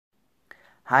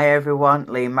Hi everyone,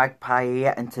 Lee Magpie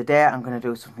here, and today I'm going to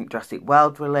do something Jurassic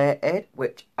World related,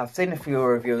 which I've seen a few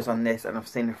reviews on this and I've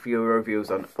seen a few reviews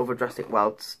on other Jurassic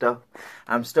World stuff.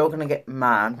 I'm still going to get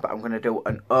mine, but I'm going to do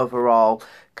an overall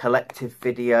collective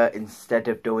video instead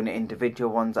of doing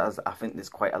individual ones, as I think there's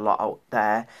quite a lot out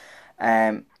there.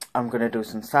 I'm going to do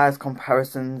some size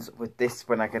comparisons with this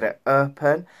when I get it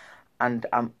open, and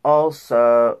I'm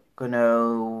also going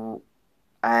to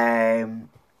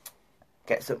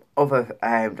get some other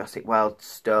Jurassic World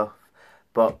stuff,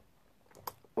 but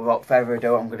without further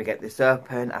ado, I'm going to get this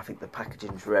open. I think the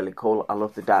packaging's really cool. I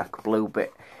love the dark blue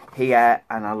bit here,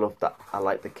 and I love that. I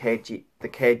like the cage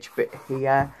bit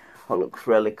here. It looks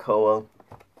really cool.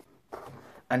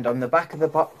 And on the back of the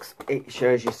box, it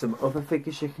shows you some other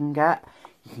figures you can get.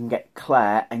 You can get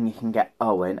Claire and you can get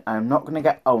Owen. I'm not going to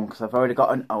get Owen because I've already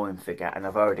got an Owen figure and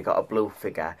I've already got a blue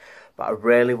figure. But I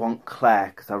really want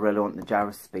Claire because I really want the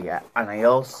Jurassic. And I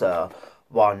also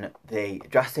want the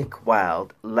Jurassic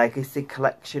World Legacy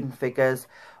Collection figures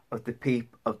of the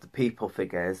people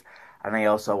figures. And I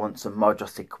also want some more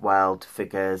Jurassic World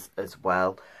figures as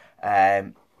well.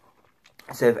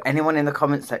 So if anyone in the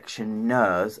comment section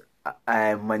knows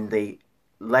when the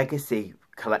Legacy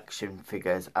Collection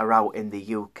figures are out in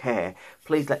the UK,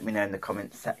 please let me know in the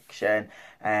comment section.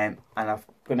 And I'm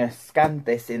gonna scan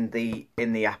this in the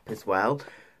app as well,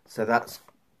 so that's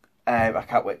I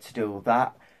can't wait to do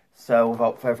that. So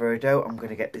without further ado, I'm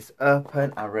gonna get this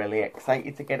open. I'm really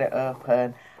excited to get it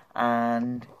open,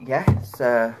 and yeah,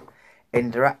 so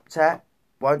Indoraptor,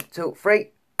 1, 2,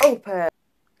 3, open.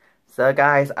 So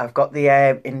guys, I've got the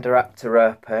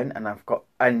Indoraptor open,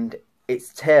 and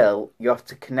its tail, you have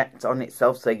to connect on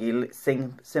itself, so you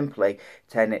simply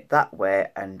turn it that way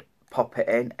and pop it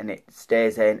in, and it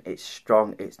stays in. It's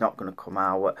strong, it's not going to come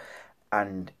out,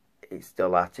 and it's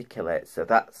still articulate, so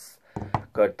that's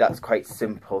good. That's quite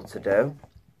simple to do.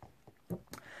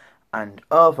 And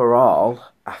overall,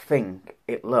 I think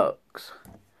it looks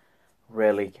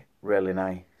really, really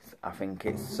nice. I think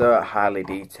it's so highly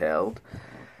detailed.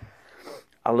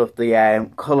 I love the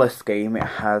colour scheme it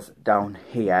has down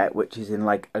here, which is in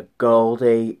like a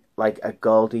goldy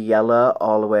yellow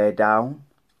all the way down,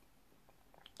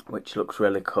 which looks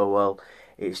really cool.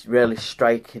 It's really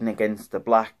striking against the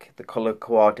black. The colour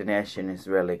coordination is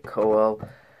really cool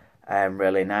and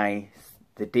really nice.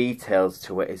 The details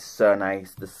to it is so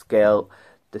nice. The scale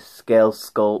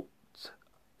sculpt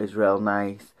is real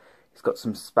nice. It's got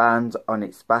some spans on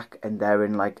its back, and they're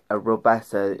in like a rubber,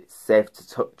 so it's safe to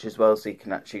touch as well, so you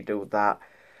can actually do that.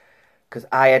 Because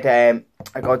I had a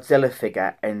Godzilla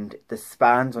figure and the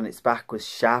spans on its back was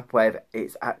sharp where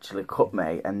it's actually cut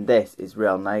me, and this is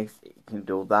real nice. You can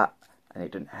do that and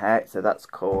it doesn't hurt, so that's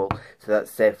cool. So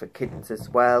that's safe for kids as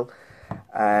well.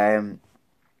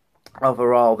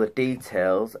 Overall, the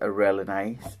details are really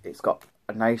nice. It's got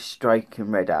a nice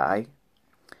striking red eye.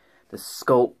 The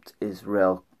sculpt is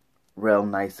real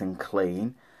nice and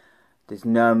clean. There's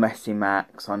no messy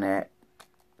marks on it,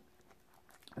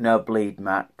 no bleed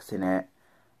marks in it,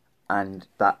 and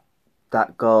that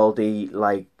goldy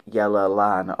like yellow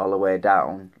line all the way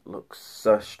down looks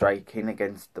so striking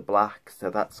against the black, so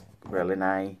that's really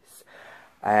nice.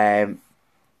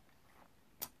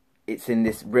 It's in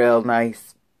this real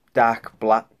nice dark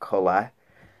black colour.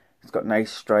 It's got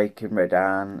nice striking red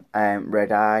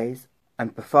eyes.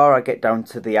 And before I get down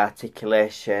to the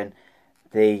articulation,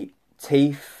 the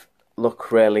teeth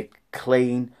look really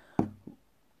clean.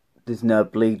 There's no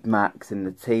bleed marks in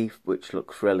the teeth, which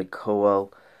looks really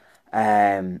cool.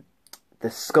 The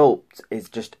sculpt is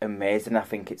just amazing. I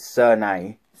think it's so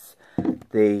nice.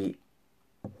 It's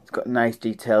got nice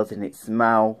details in its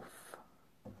mouth.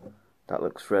 That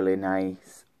looks really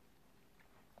nice.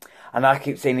 And I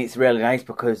keep saying it's really nice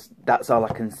because that's all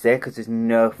I can say, because there's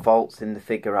no faults in the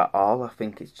figure at all. I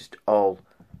think it's just all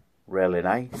really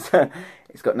nice.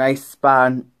 It's got nice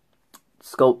span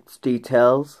sculpt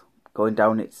details going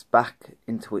down its back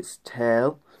into its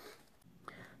tail.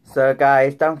 So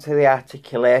guys, down to the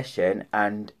articulation,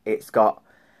 and it's got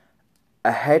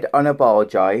a head on a ball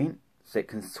joint, so it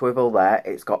can swivel there.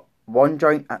 It's got one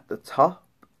joint at the top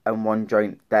and one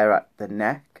joint there at the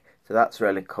neck. So that's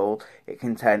really cool. It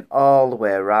can turn all the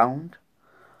way around,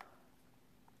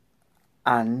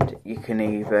 and you can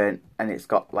and it's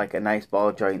got like a nice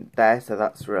ball joint there, so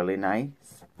that's really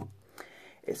nice.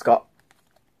 It's got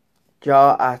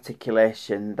jaw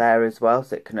articulation there as well,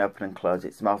 so it can open and close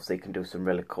its mouth, so you can do some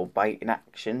really cool biting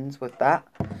actions with that.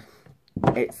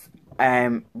 Its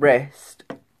wrist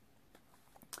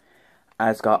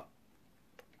has got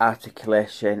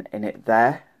articulation in it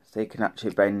there, so you can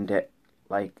actually bend it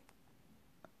like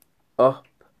up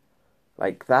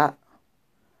like that,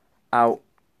 out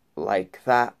like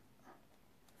that.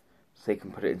 So you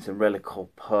can put it in some really cool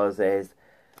poses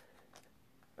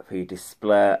for your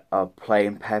display or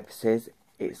playing purposes.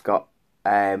 It's got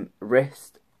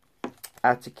wrist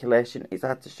articulation. It's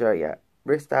hard to show you.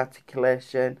 Wrist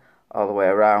articulation all the way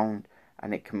around,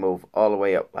 and it can move all the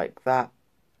way up like that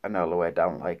and all the way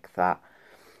down like that.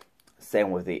 Same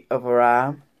with the other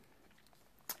arm.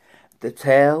 The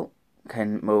tail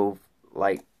can move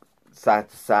like side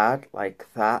to side like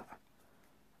that,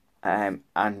 and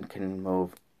can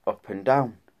move up and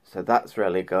down. So that's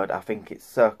really good. I think it's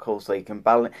so cool, so you can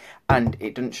balance, and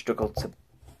it doesn't struggle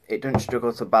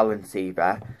to balance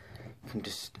either. You can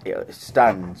just, it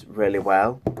stands really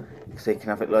well, so you can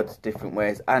have it loads of different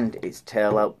ways, and its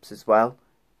tail helps as well.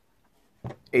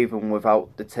 Even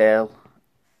without the tail,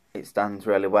 it stands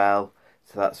really well,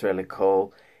 so that's really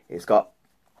cool. It's got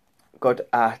good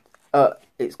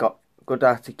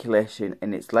articulation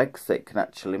in its legs, so it can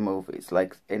actually move its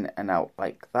legs in and out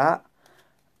like that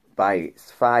by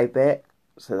its thigh bit,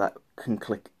 so that can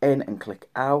click in and click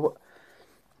out.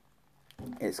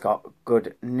 It's got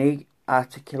good knee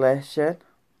articulation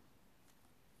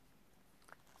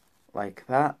like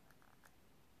that,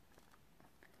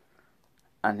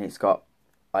 and it's got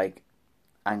like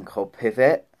ankle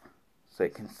pivot, so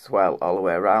it can swell all the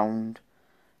way around,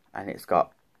 and it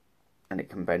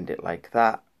can bend it like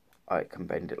that, or it can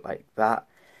bend it like that.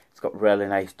 It's got really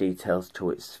nice details to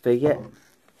its feet.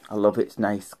 I love its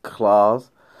nice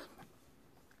claws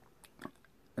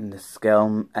and the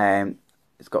scale.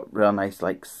 It's got real nice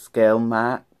like scale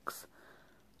marks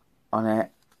on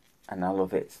it, and I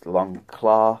love its long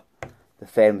claw, the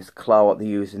famous claw what they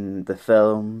use in the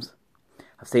films.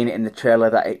 I've seen it in the trailer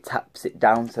that it taps it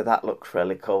down, so that looks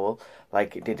really cool,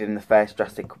 like it did in the first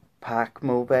Jurassic Park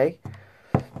movie.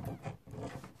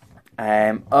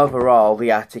 Overall,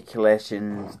 the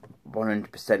articulation's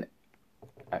 100%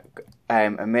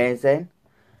 amazing.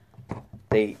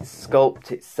 The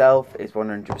sculpt itself is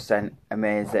 100%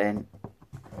 amazing.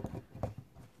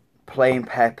 Playing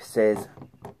purposes,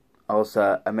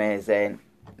 also amazing.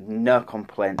 No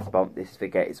complaints about this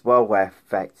figure. It's well worth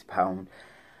 £30.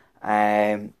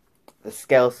 The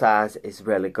scale size is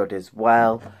really good as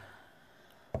well,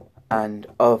 and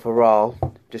overall,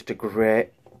 just a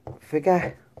great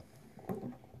figure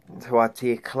to add to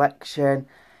your collection.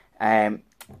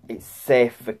 It's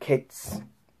safe for kids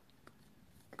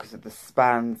because of the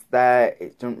spans there.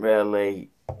 It doesn't really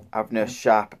have no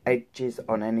sharp edges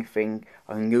on anything,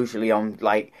 and usually on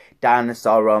like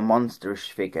dinosaur or monsterish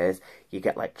figures you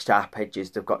get like sharp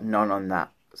edges. They've got none on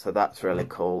that, so that's really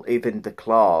cool. Even the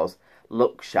claws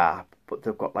look sharp, but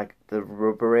they've got like the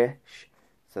rubberish,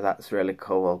 so that's really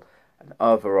cool. And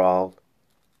overall,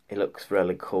 it looks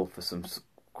really cool for some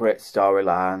great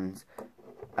storylines.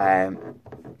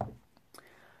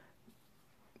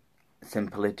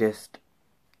 Simply just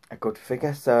a good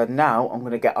figure. So now I'm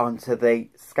going to get on to the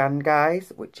scan,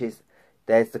 guys, which is,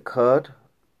 there's the code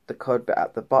bit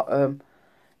at the bottom.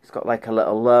 It's got like a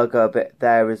little logo bit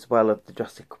there as well of the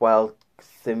Jurassic World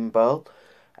symbol.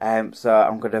 So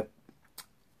I'm going to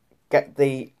get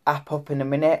the app up in a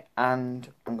minute, and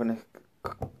I'm going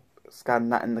to scan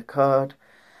that in the code,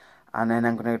 and then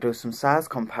I'm going to do some size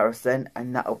comparison,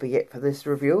 and that'll be it for this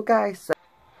review, guys.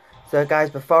 So guys,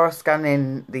 before I scan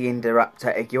in the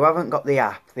Indoraptor, if you haven't got the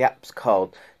app's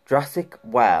called Jurassic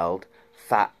World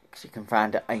Facts. You can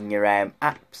find it in your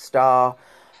app store.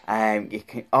 You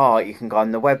can go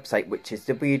on the website, which is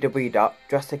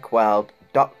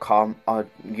www.jurassicworld.com or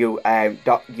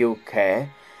 .uk.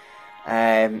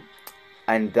 And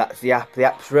that's the app. The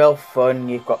app's real fun.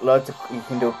 You've got loads of, you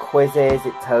can do quizzes.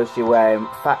 It tells you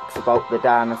facts about the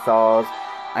dinosaurs,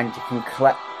 and you can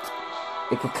collect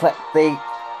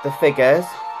the figures.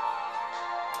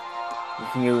 You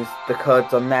can use the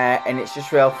codes on there, and it's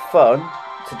just real fun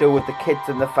to do with the kids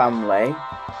and the family.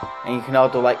 And you can all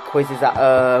do like quizzes at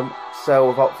home. So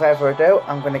without further ado,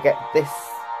 I'm going to get this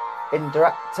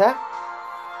Indoraptor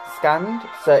scanned.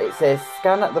 So it says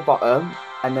scan at the bottom,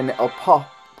 and then it'll pop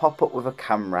up with a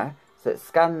camera. So it's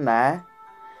scanned there,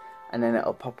 and then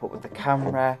it'll pop up with the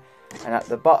camera. And at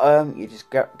the bottom, you just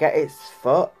get its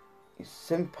foot. You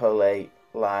simply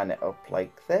line it up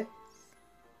like this,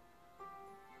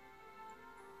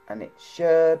 and it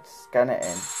should scan it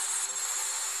in.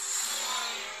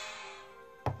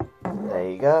 There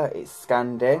you go, it's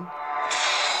scanned in.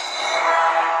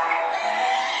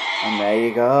 And there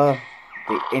you go,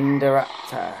 the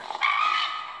Indoraptor.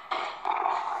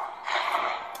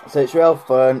 So it's real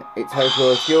fun. It tells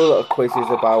you a few little quizzes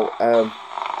about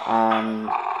and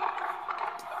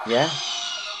yeah.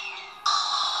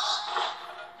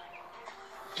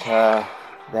 So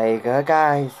there you go,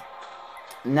 guys.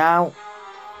 Now,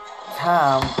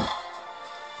 time.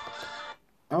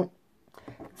 Oh,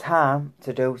 time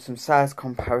to do some size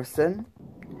comparison.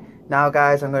 Now,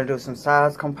 guys, I'm going to do some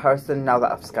size comparison now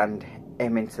that I've scanned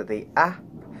him into the app.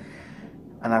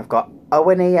 And I've got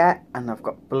Owen here, and I've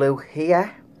got Blue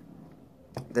here.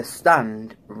 The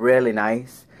stand, really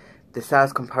nice. The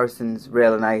size comparison's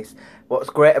really nice. What's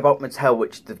great about Mattel,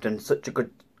 which they've done such a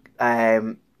good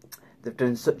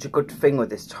thing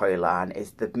with this toy line, is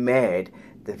they've made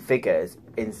the figures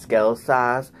in scale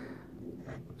size.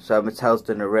 So Mattel's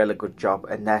done a really good job,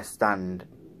 and their stand,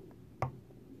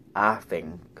 I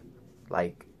think,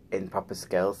 like, in proper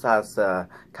scale size. So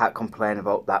can't complain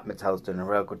about that. Mattel's done a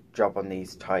real good job on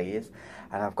these toys.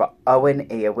 And I've got Owen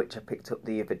here, which I picked up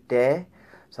the other day.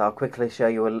 So I'll quickly show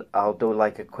you, I'll do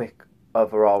like a quick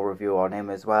overall review on him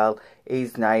as well.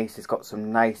 He's nice, he's got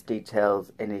some nice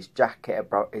details in his jacket,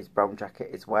 his brown jacket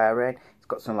he's wearing. He's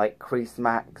got some like crease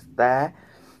marks there.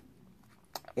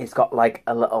 He's got like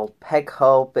a little peg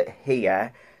hole bit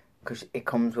here, because it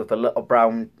comes with a little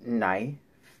brown knife,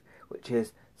 which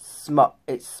is small.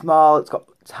 It's small, it's a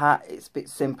bit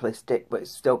simplistic, but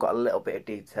it's still got a little bit of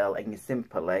detail, and you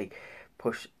simply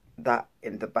push that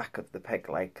in the back of the peg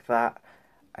like that,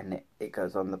 and it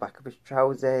goes on the back of his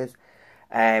trousers.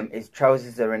 His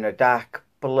trousers are in a dark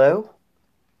blue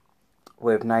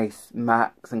with nice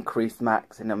marks and crease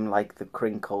marks in them, like they're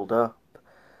crinkled up.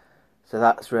 So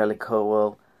that's really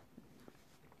cool.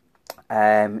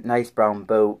 Nice brown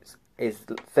boots. His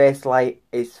face, I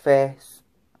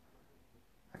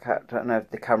don't know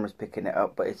if the camera's picking it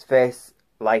up, but his face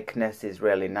likeness is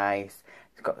really nice.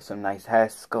 He's got some nice hair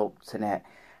sculpts in it,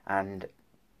 and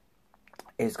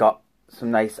he's got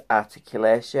some nice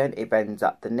articulation. He bends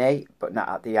at the knee, but not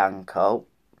at the ankle.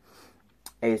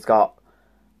 He's got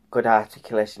good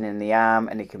articulation in the arm,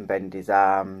 and he can bend his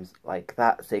arms like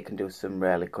that, so you can do some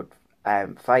really good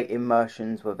fighting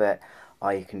motions with it,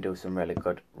 or you can do some really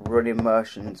good running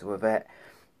motions with it.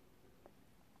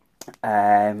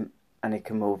 And he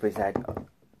can move his head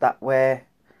that way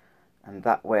and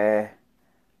that way,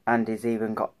 and he's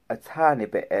even got a tiny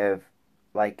bit of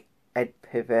like head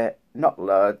pivot, not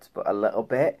loads but a little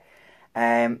bit.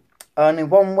 Only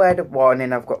one word of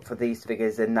warning I've got for these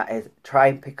figures, and that is try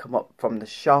and pick them up from the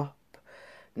shop,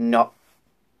 not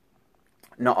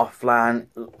offline.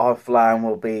 Offline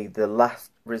will be the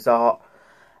last resort,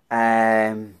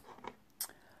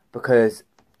 because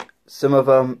some of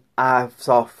them, I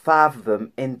saw 5 of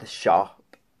them in the shop,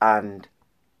 and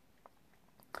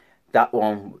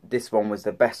this one was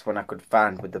the best one I could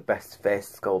find with the best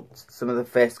face sculpts. Some of the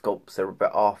face sculpts are a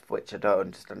bit off, which I don't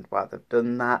understand why they've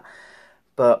done that.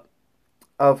 But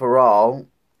overall,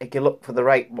 if you look for the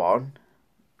right one,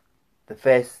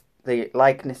 the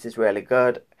likeness is really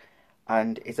good,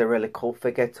 and it's a really cool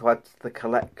figure to add to the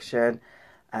collection.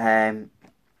 And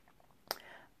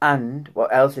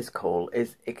what else is cool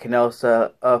is it can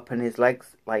also open his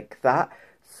legs like that,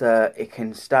 so it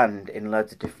can stand in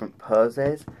loads of different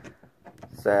poses.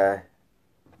 So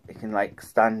you can like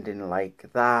stand in like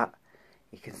that.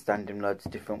 You can stand in loads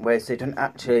of different ways. So you don't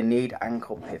actually need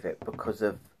ankle pivot because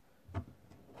of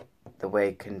the way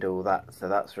you can do that. So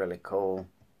that's really cool.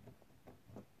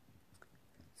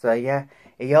 So yeah,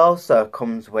 he also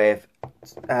comes with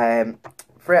 3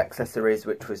 accessories,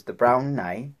 which was the brown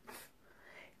knife.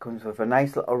 It comes with a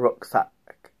nice little rucksack,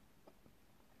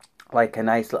 like a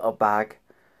nice little bag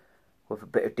with a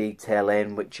bit of detail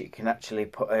in, which you can actually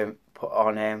put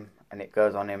on him, and it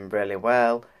goes on him really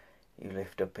well. You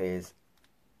lift up his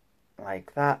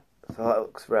like that, so that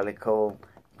looks really cool.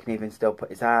 You can even still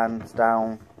put his hands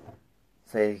down,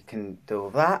 so you can do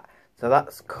that. So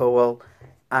that's cool.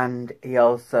 And he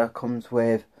also comes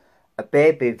with a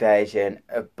baby version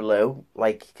of Blue,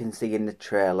 like you can see in the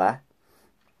trailer.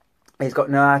 He's got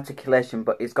no articulation,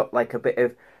 but he's got like a bit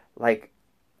of like,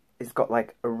 he's got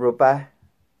like a rubber.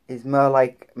 He's more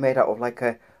like made out of like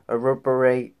a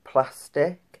rubbery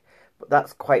plastic, but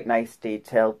that's quite nice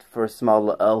detailed for a small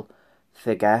little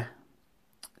figure.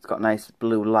 It's got nice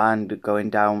blue line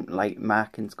going down, like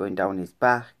markings going down his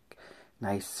back.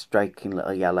 Nice striking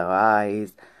little yellow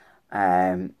eyes.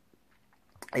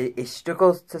 He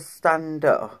struggles to stand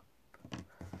up,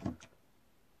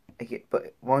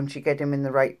 but once you get him in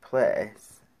the right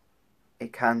place, he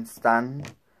can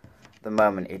stand. At the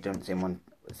moment, he doesn't seem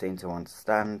to want to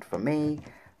stand for me,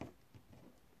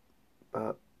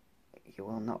 but you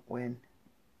will not win.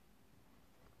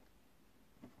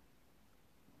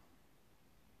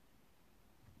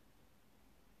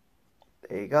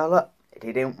 There you go, look.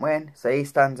 He didn't win, so he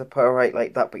stands up alright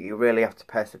like that, but you really have to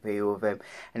persevere with him.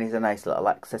 And he's a nice little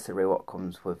accessory what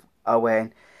comes with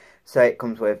Owen. So it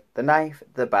comes with the knife,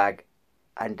 the bag,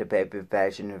 and a baby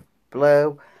version of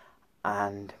Blue,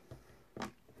 and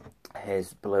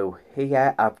here's Blue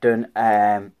here. I've done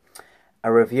a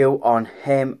review on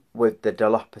him with the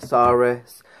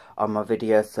Dilophosaurus on my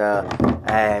video, so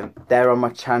they're on my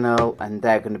channel and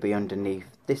they're going to be underneath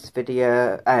this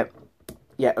video.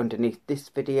 Underneath this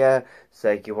video, so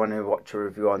if you want to watch a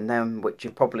review on them, which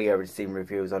you've probably already seen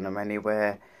reviews on them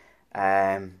anyway,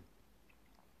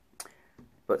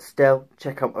 but still,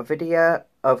 check out my video.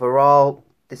 Overall,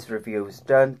 this review is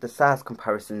done. The size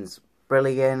comparison's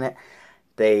brilliant.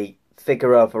 The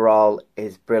figure overall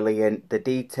is brilliant. The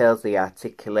details, the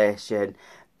articulation,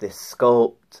 the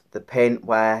sculpt, the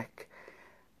paintwork,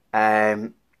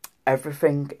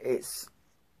 everything. It's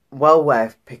well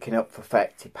worth picking up for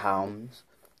 £30.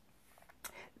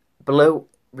 Blue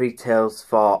retails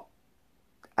for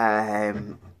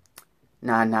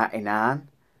 £9.99.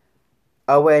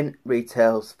 Owen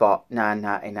retails for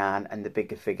 £9.99, and the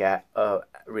bigger figure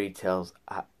retails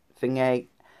at thingy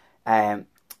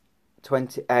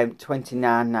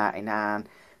 £29.99.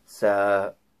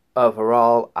 So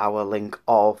overall, I will link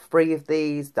all three of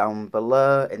these down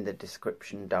below in the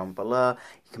description down below.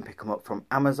 You can pick them up from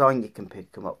Amazon, you can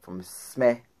pick them up from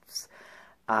Smyths,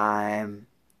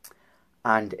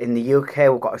 and in the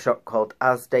UK we've got a shop called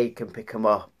Asda. You can pick them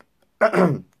up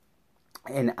in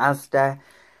Asda.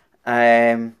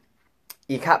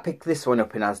 You can't pick this one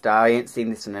up in Asda. I ain't seen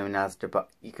this one in Asda,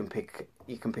 but you can pick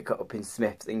it up in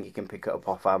Smyths, and you can pick it up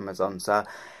off Amazon. So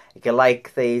if you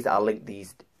like these, I'll link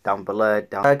these down below.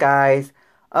 So guys,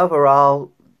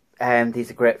 overall,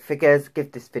 these are great figures.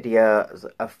 Give this video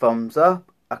a thumbs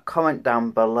up, a comment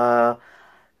down below,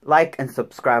 like and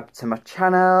subscribe to my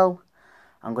channel.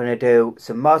 I'm going to do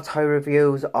some more toy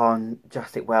reviews on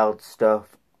Jurassic World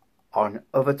stuff, on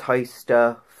other toy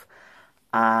stuff,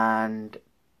 and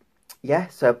yeah,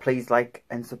 so please like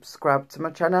and subscribe to my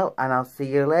channel, and I'll see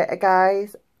you later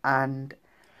guys, and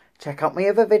check out my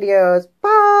other videos. Bye!